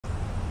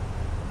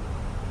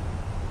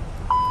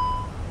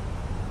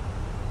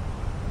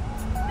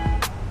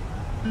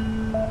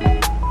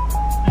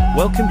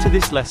Welcome to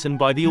this lesson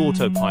by the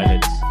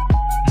AutoPilots.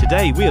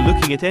 Today we are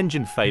looking at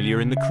engine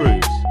failure in the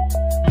cruise.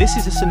 This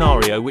is a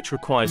scenario which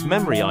requires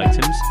memory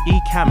items,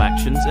 ECAM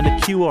actions and a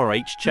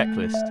QRH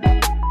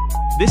checklist.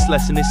 This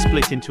lesson is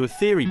split into a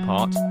theory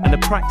part and a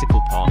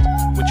practical part,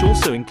 which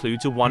also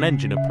includes a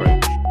one-engine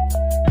approach.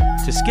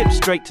 To skip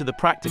straight to the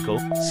practical,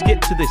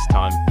 skip to this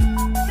time.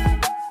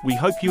 We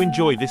hope you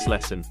enjoy this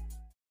lesson.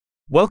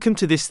 Welcome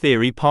to this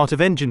theory part of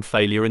engine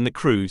failure in the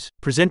cruise,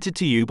 presented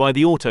to you by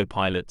the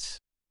AutoPilots.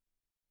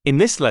 In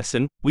this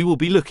lesson, we will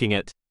be looking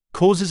at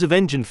causes of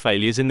engine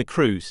failures in the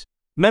cruise,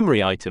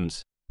 memory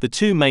items, the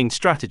two main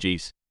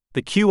strategies,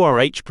 the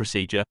QRH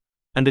procedure,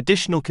 and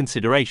additional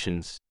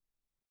considerations.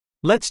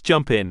 Let's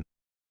jump in.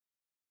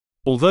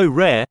 Although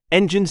rare,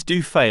 engines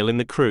do fail in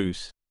the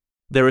cruise.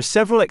 There are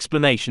several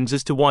explanations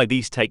as to why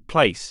these take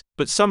place,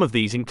 but some of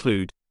these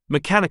include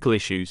mechanical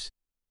issues,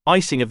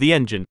 icing of the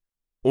engine,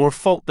 or a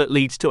fault that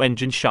leads to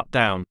engine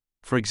shutdown,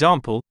 for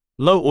example,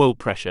 low oil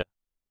pressure.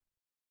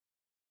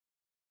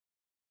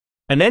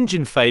 An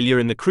engine failure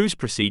in the cruise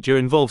procedure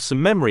involves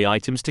some memory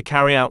items to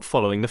carry out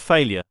following the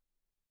failure.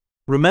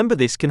 Remember,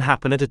 this can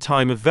happen at a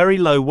time of very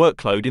low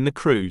workload in the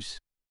cruise.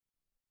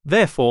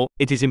 Therefore,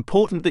 it is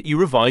important that you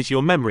revise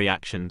your memory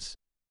actions.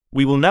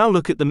 We will now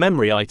look at the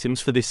memory items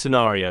for this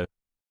scenario.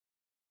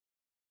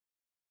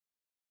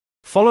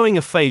 Following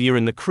a failure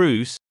in the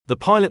cruise, the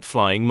pilot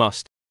flying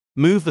must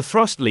move the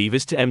thrust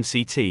levers to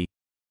MCT,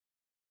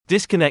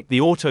 disconnect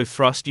the auto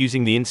thrust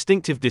using the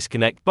instinctive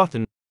disconnect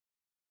button,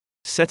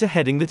 set a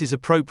heading that is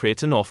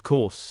appropriate and off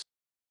course,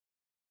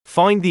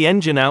 find the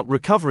engine out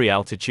recovery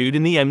altitude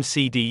in the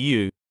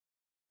MCDU.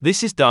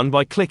 This is done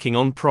by clicking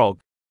on prog.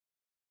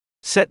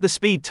 Set the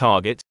speed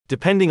target,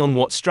 depending on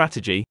what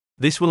strategy.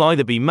 This will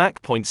either be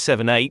Mach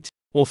 0.78,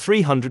 or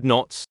 300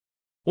 knots,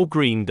 or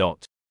green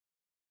dot.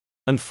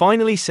 And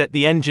finally set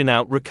the engine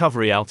out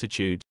recovery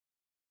altitude.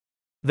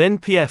 Then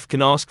PF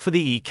can ask for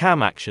the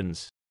ECAM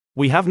actions.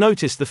 We have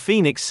noticed the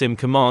Phoenix Sim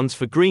commands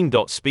for green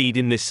dot speed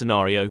in this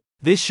scenario.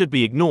 This should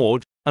be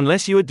ignored,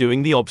 unless you are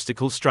doing the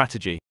obstacle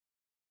strategy.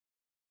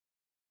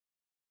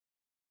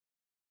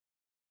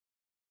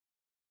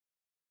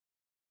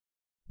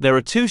 There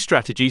are two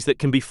strategies that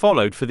can be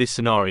followed for this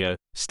scenario: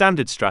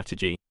 standard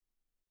strategy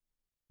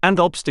and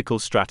obstacle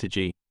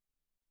strategy.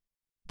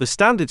 The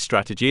standard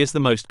strategy is the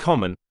most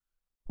common,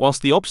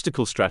 whilst the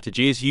obstacle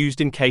strategy is used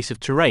in case of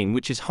terrain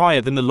which is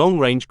higher than the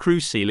long-range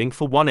cruise ceiling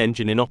for one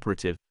engine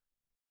inoperative.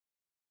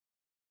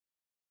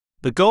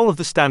 The goal of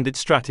the standard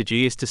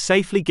strategy is to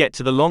safely get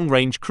to the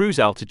long-range cruise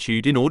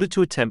altitude in order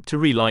to attempt to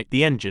relight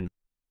the engine.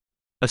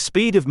 A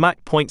speed of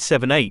Mach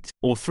 0.78,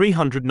 or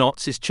 300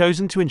 knots, is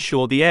chosen to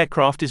ensure the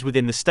aircraft is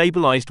within the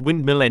stabilized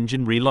windmill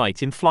engine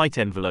relight in flight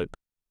envelope.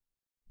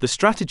 The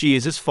strategy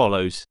is as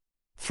follows: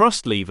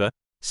 thrust lever,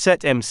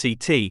 set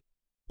MCT,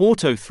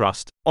 auto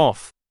thrust,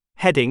 off,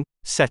 heading,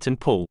 set and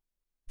pull.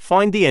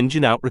 Find the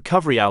engine out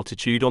recovery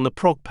altitude on the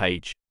prog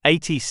page,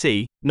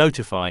 ATC,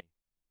 notify.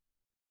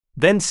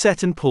 Then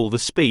set and pull the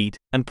speed,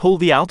 and pull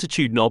the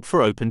altitude knob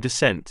for open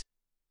descent.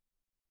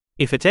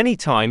 If at any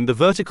time the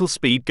vertical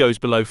speed goes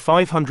below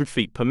 500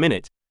 feet per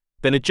minute,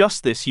 then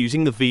adjust this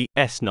using the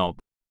VS knob.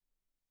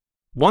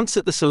 Once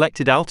at the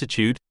selected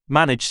altitude,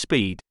 manage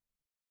speed.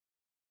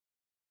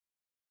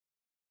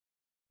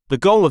 The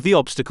goal of the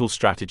obstacle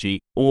strategy,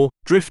 or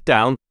drift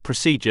down,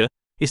 procedure,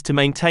 is to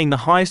maintain the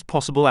highest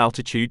possible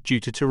altitude due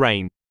to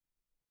terrain.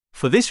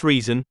 For this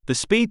reason, the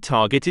speed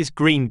target is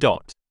green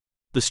dot.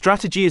 The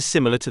strategy is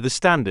similar to the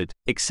standard,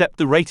 except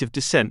the rate of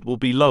descent will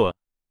be lower.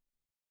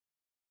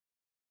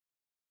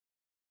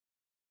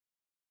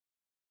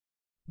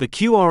 The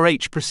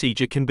QRH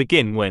procedure can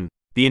begin when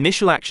the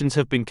initial actions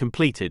have been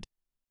completed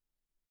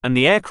and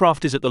the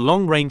aircraft is at the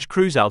long-range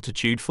cruise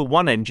altitude for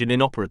one engine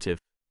inoperative.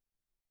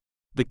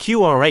 The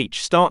QRH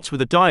starts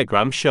with a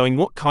diagram showing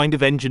what kind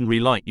of engine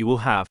relight you will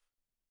have.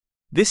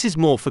 This is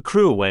more for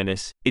crew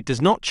awareness. It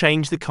does not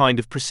change the kind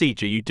of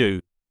procedure you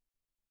do.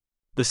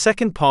 The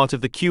second part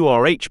of the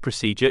QRH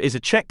procedure is a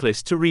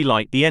checklist to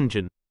relight the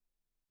engine.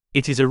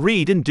 It is a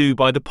read and do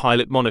by the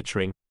pilot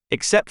monitoring,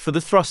 except for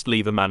the thrust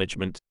lever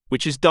management,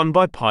 which is done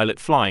by pilot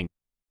flying.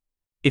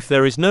 If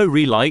there is no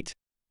relight,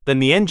 then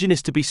the engine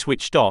is to be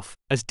switched off,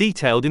 as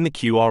detailed in the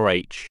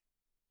QRH.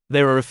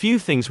 There are a few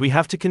things we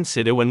have to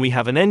consider when we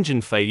have an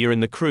engine failure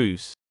in the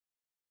cruise.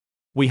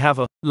 We have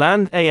a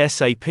land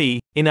ASAP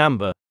in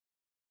amber.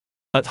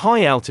 At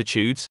high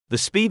altitudes, the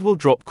speed will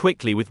drop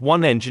quickly with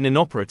one engine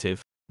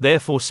inoperative.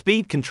 Therefore,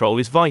 speed control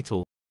is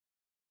vital.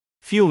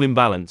 Fuel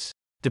imbalance.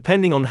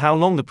 Depending on how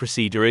long the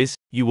procedure is,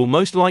 you will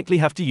most likely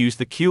have to use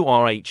the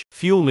QRH,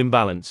 fuel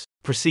imbalance,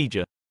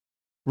 procedure.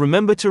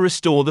 Remember to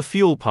restore the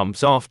fuel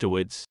pumps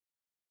afterwards.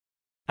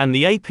 And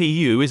the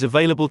APU is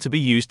available to be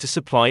used to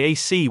supply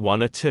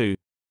AC1 or 2.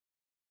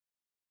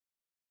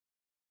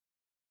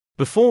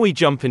 Before we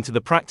jump into the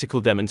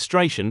practical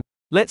demonstration,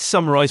 let's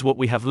summarize what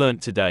we have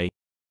learnt today.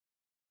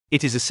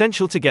 It is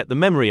essential to get the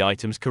memory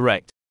items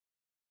correct.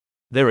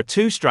 There are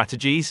two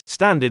strategies,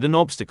 standard and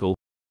obstacle.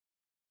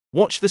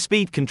 Watch the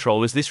speed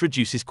control as this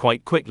reduces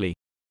quite quickly.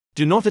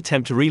 Do not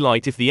attempt to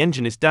relight if the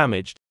engine is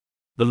damaged.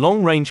 The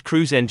long-range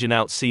cruise engine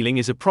out ceiling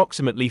is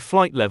approximately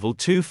flight level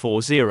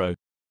 240.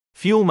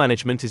 Fuel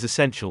management is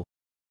essential.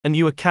 And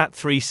you are Cat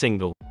 3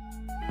 single.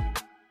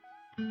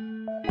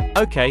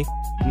 Okay,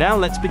 now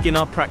let's begin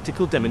our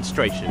practical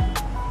demonstration.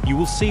 You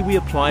will see we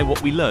apply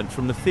what we learned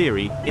from the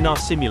theory in our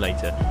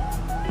simulator.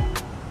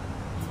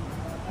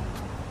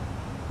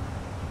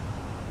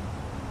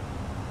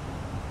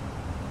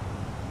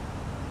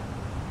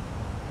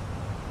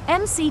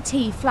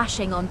 MCT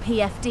flashing on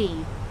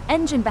PFD.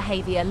 Engine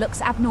behavior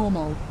looks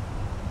abnormal.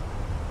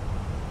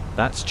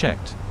 That's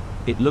checked.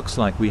 It looks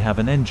like we have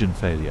an engine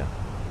failure.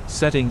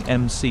 Setting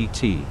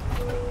MCT.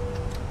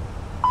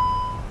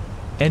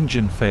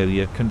 Engine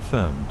failure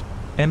confirmed.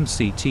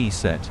 MCT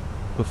set.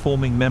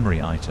 Performing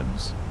memory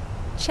items.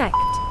 Checked.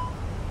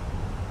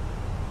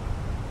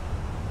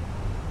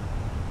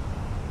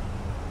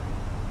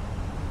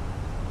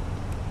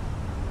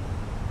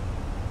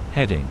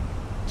 Heading.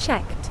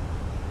 Checked.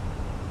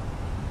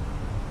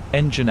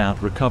 Engine out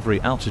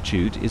recovery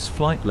altitude is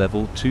flight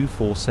level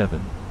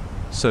 247.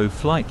 So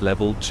flight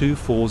level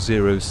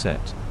 240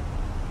 set.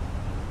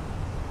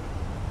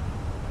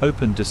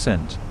 Open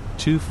descent,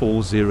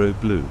 240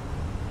 blue.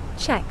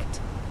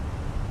 Checked.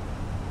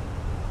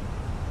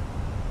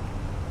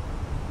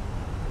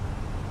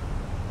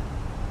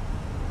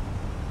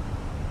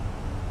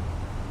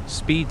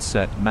 Speed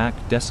set Mach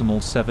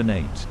decimal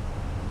 78.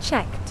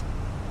 Checked.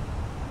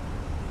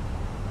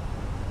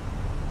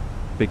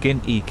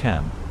 Begin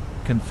ECAM.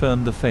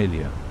 Confirm the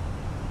failure.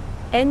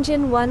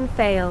 Engine 1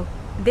 fail.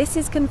 This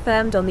is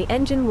confirmed on the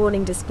engine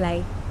warning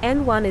display.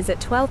 N1 is at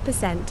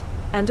 12%,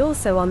 and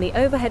also on the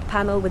overhead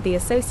panel with the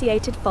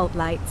associated fault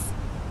lights.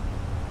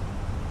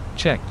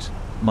 Checked.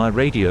 My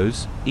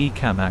radios,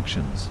 ECAM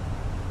actions.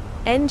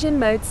 Engine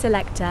mode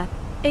selector.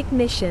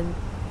 Ignition.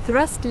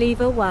 Thrust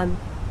lever 1.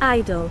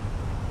 Idle.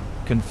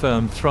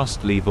 Confirm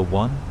thrust lever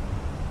 1.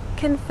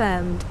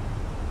 Confirmed.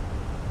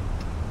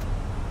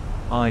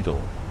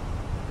 Idle.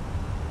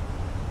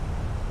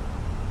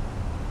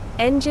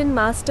 Engine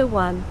master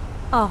 1.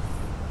 Off.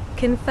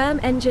 Confirm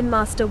engine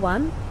master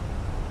 1.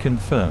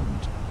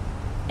 Confirmed.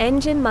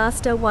 Engine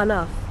master 1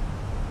 off.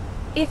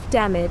 If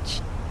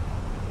damage.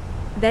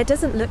 There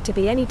doesn't look to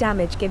be any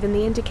damage given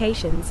the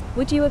indications.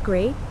 Would you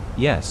agree?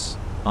 Yes,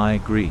 I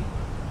agree.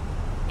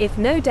 If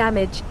no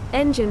damage,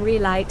 engine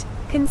relight,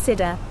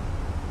 consider.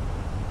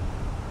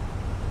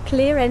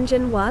 Clear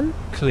engine 1.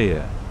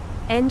 Clear.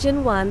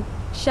 Engine 1,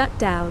 shut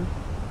down.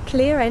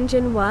 Clear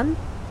engine 1.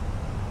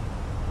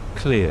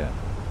 Clear.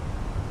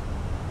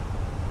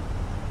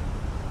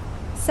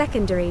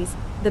 Secondaries.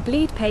 The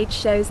bleed page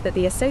shows that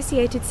the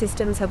associated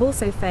systems have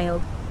also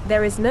failed.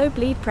 There is no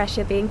bleed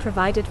pressure being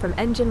provided from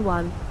engine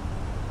 1.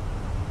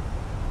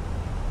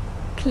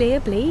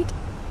 Clear bleed?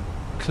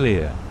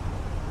 Clear.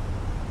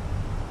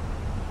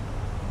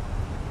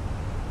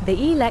 The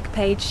ELEC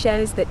page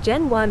shows that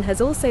Gen 1 has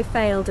also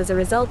failed as a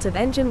result of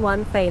engine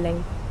 1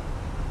 failing.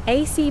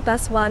 AC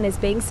bus 1 is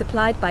being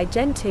supplied by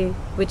Gen 2,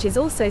 which is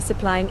also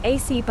supplying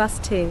AC bus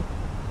 2.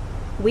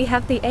 We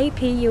have the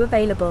APU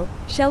available.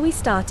 Shall we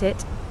start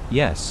it?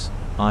 Yes,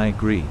 I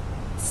agree.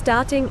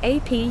 Starting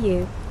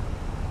APU.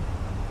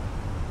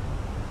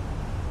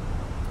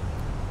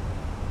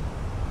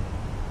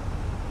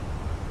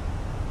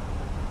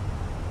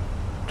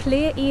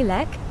 Clear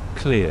ELEC.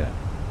 Clear.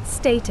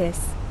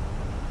 Status.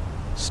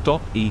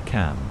 Stop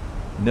ECAM.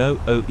 No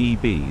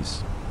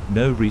OEBs.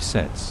 No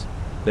resets.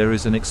 There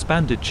is an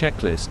expanded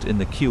checklist in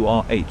the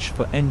QRH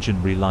for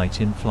engine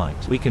relight in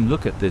flight. We can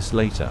look at this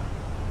later.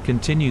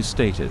 Continue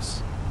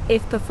status.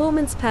 If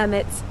performance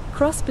permits,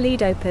 cross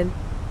bleed open.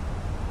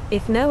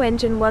 If no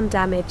engine 1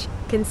 damage,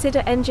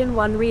 consider engine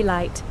 1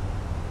 relight.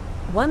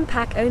 1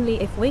 pack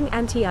only if wing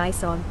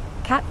anti-ice on.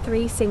 Cat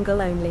 3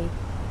 single only.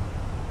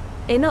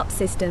 Inop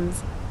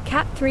systems.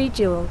 Cat 3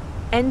 dual.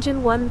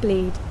 Engine 1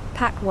 bleed.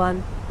 Pack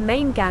 1.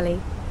 Main galley.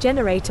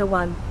 Generator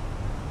 1.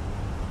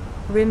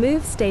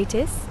 Remove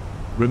status.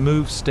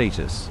 Remove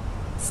status.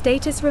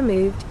 Status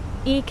removed.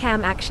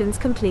 ECAM actions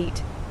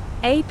complete.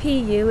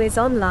 APU is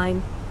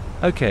online.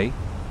 Okay,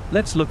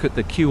 let's look at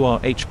the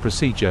QRH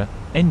procedure,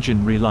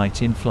 engine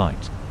relight in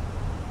flight.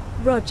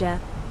 Roger.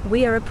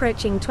 We are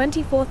approaching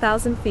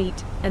 24,000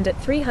 feet, and at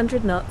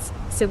 300 knots,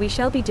 so we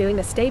shall be doing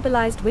a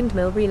stabilized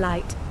windmill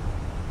relight.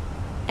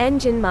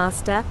 Engine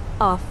master,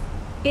 off.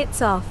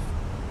 It's off.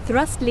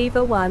 Thrust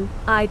lever 1,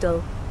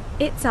 idle.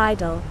 It's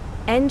idle.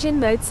 Engine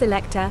mode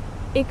selector,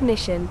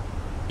 ignition.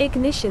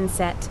 Ignition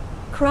set.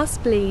 Cross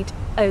bleed,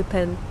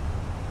 open.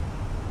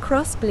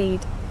 Cross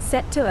bleed,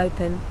 set to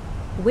open.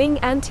 Wing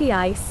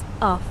anti-ice,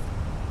 off.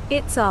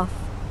 It's off.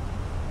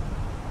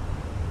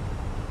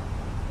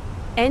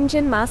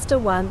 Engine master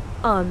 1,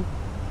 on.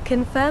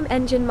 Confirm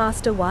engine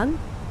master 1.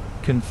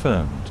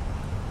 Confirmed.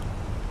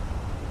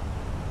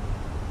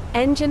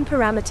 Engine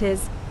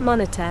parameters,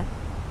 monitor.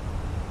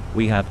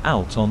 We have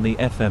out on the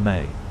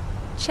FMA.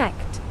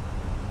 Checked.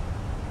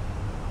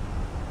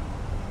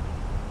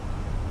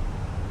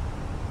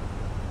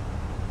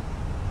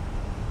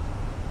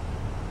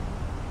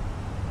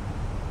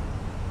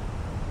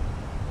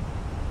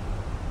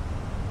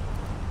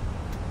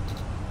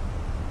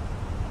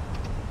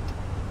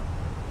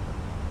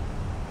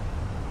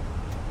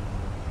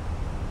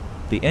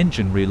 The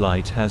engine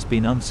relight has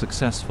been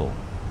unsuccessful.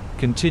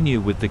 Continue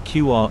with the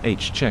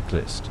QRH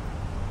checklist.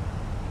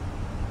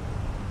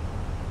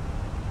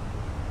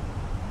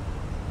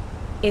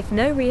 If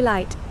no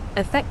relight,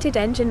 affected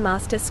engine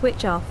master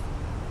switch off.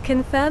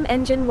 Confirm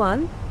engine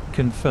 1.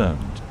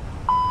 Confirmed.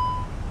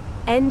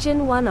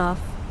 Engine 1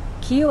 off.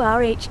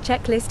 QRH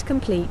checklist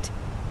complete.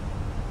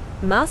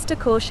 Master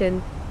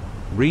caution.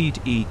 Read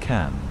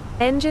ECAM.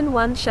 Engine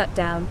 1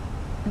 shutdown.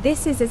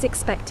 This is as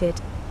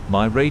expected.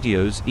 My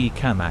radio's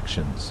ECAM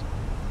actions.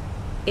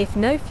 If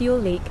no fuel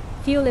leak,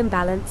 fuel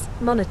imbalance,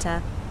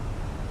 monitor.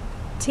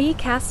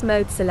 TCAS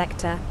mode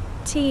selector.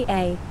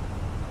 TA.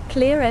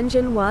 Clear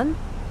engine 1.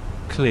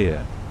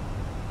 Clear.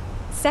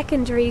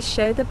 Secondaries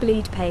show the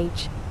bleed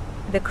page.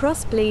 The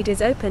cross bleed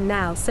is open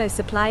now, so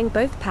supplying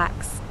both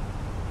packs.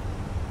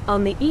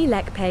 On the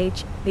ELEC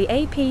page, the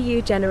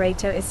APU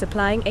generator is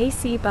supplying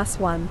AC bus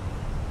 1.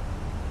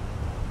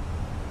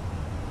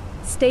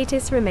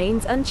 Status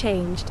remains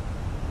unchanged.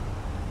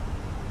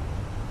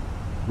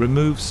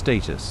 Remove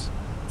status.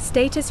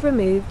 Status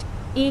removed.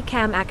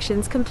 ECAM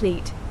actions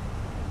complete.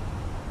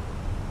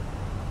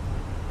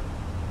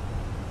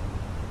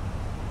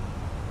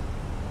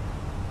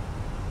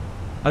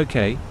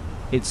 Okay,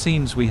 it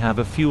seems we have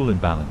a fuel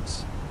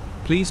imbalance.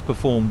 Please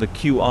perform the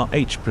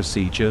QRH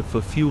procedure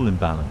for fuel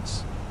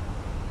imbalance.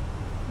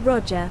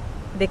 Roger.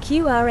 The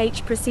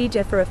QRH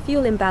procedure for a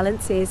fuel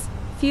imbalance is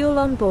fuel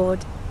on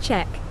board,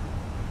 check.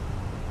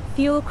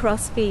 Fuel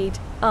cross-feed,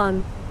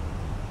 on.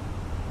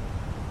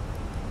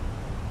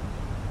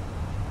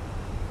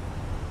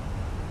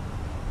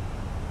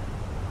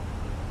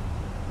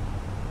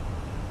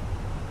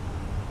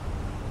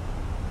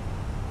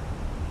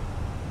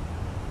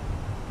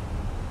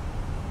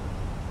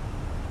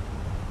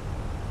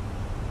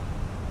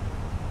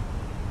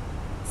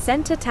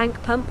 Center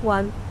tank pump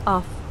 1,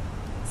 off.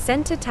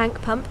 Center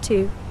tank pump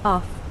 2,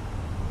 off.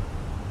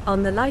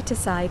 On the lighter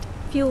side,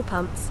 fuel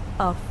pumps,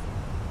 off.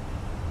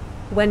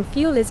 When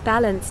fuel is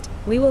balanced,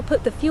 we will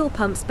put the fuel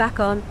pumps back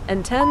on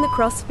and turn the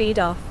cross-feed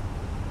off.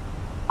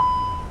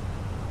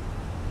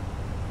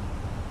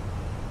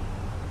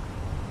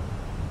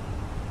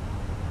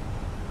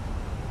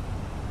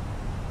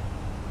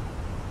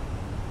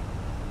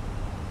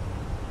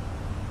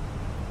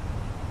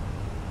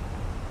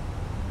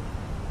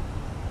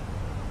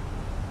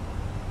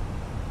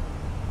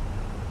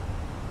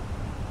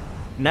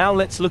 Now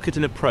let's look at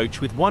an approach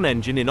with one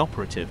engine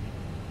inoperative.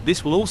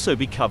 This will also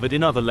be covered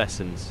in other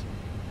lessons.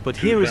 But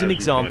here is an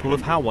example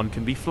of how one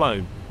can be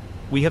flown.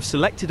 We have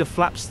selected a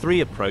flaps 3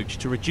 approach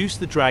to reduce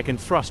the drag and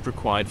thrust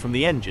required from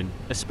the engine,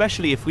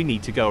 especially if we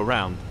need to go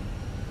around.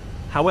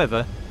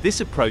 However,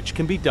 this approach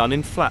can be done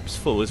in flaps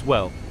full as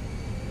well.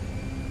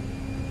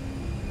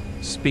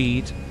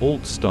 Speed,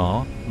 Alt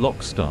star,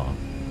 Lock star.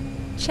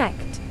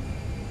 Checked.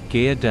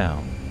 Gear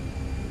down.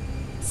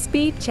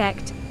 Speed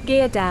checked,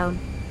 gear down.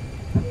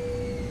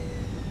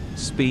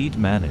 Speed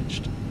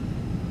managed.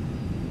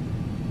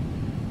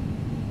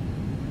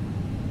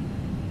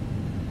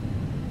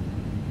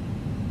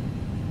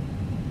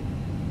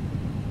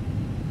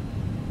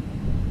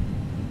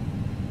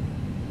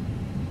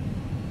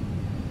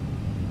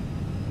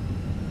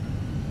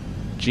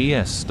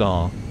 GS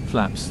star,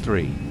 flaps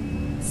 3.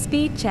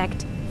 Speed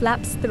checked,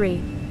 flaps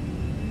 3.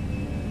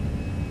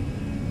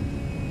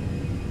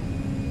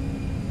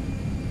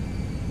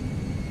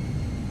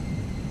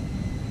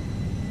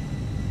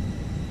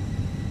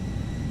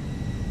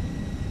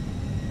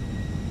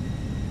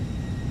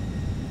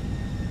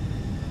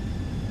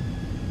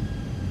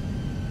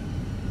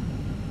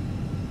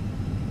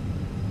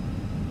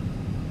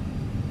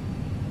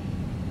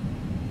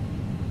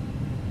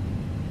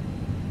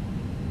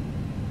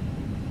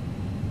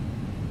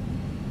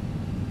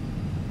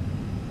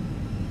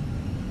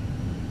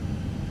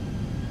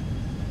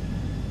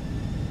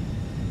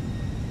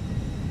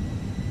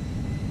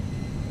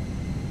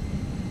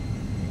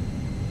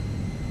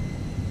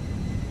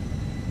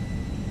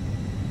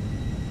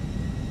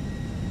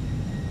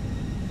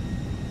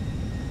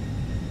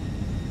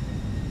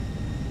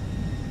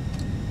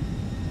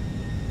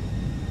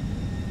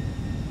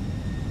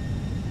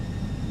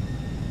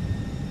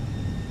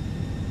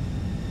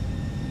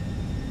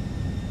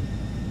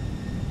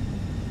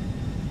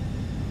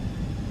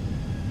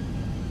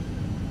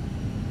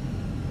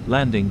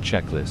 Landing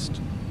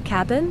checklist.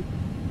 Cabin.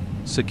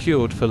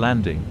 Secured for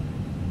landing.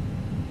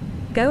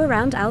 Go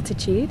around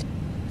altitude.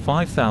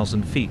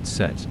 5,000 feet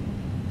set.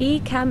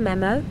 ECAM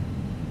memo.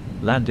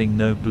 Landing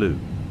no blue.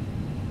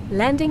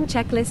 Landing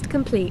checklist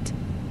complete.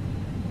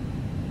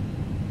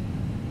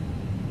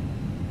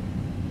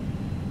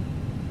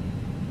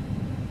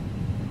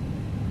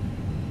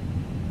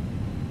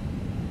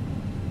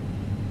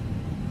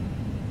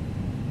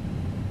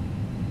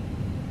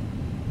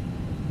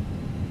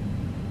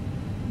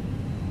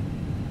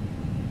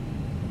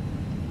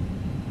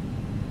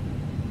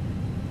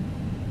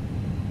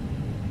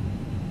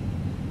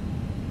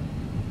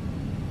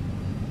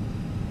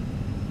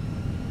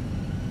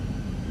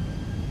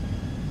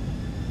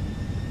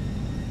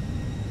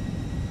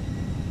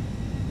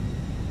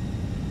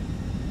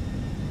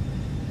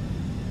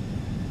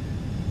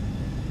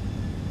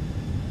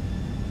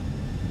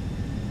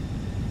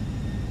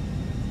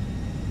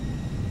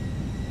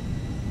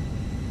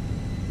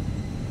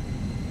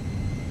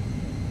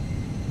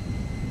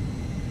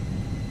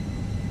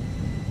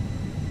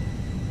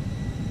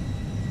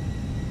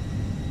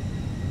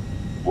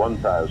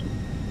 1,000.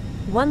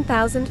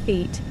 1,000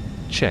 feet.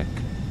 Check.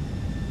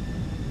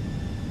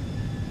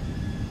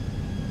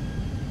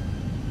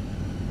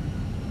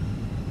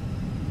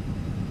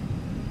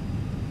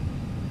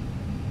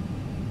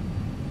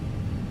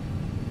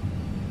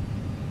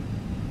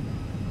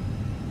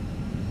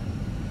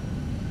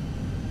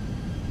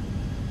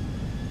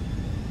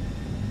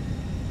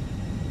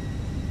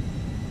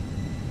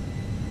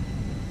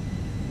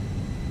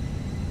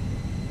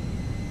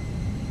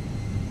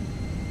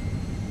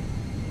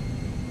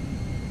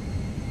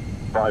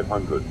 Five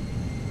hundred.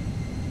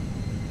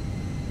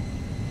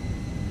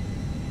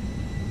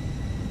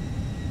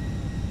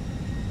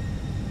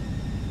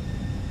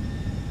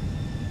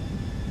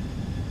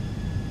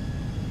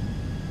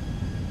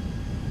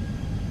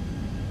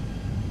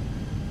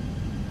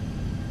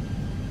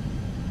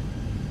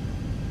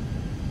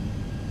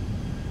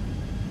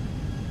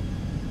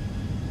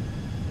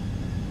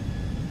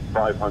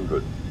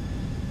 $500.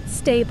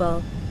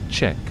 Stable.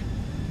 Check.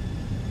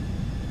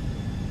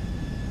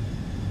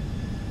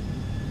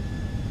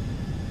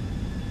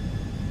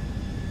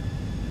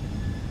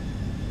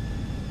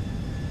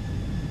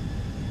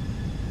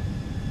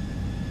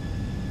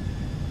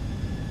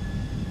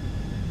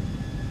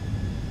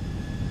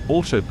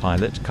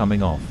 Autopilot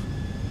coming off.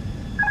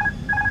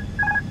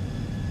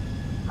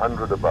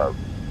 100 above.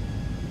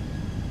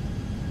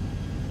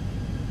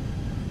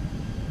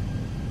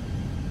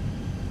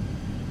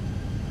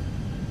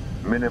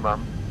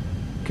 Minimum.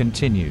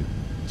 Continue.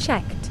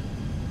 Checked.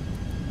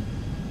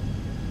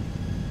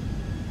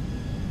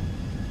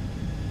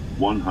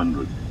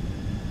 100.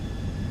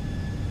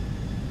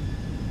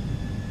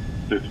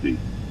 50.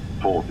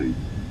 40.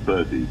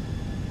 30.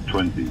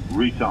 20.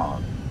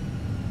 Retard.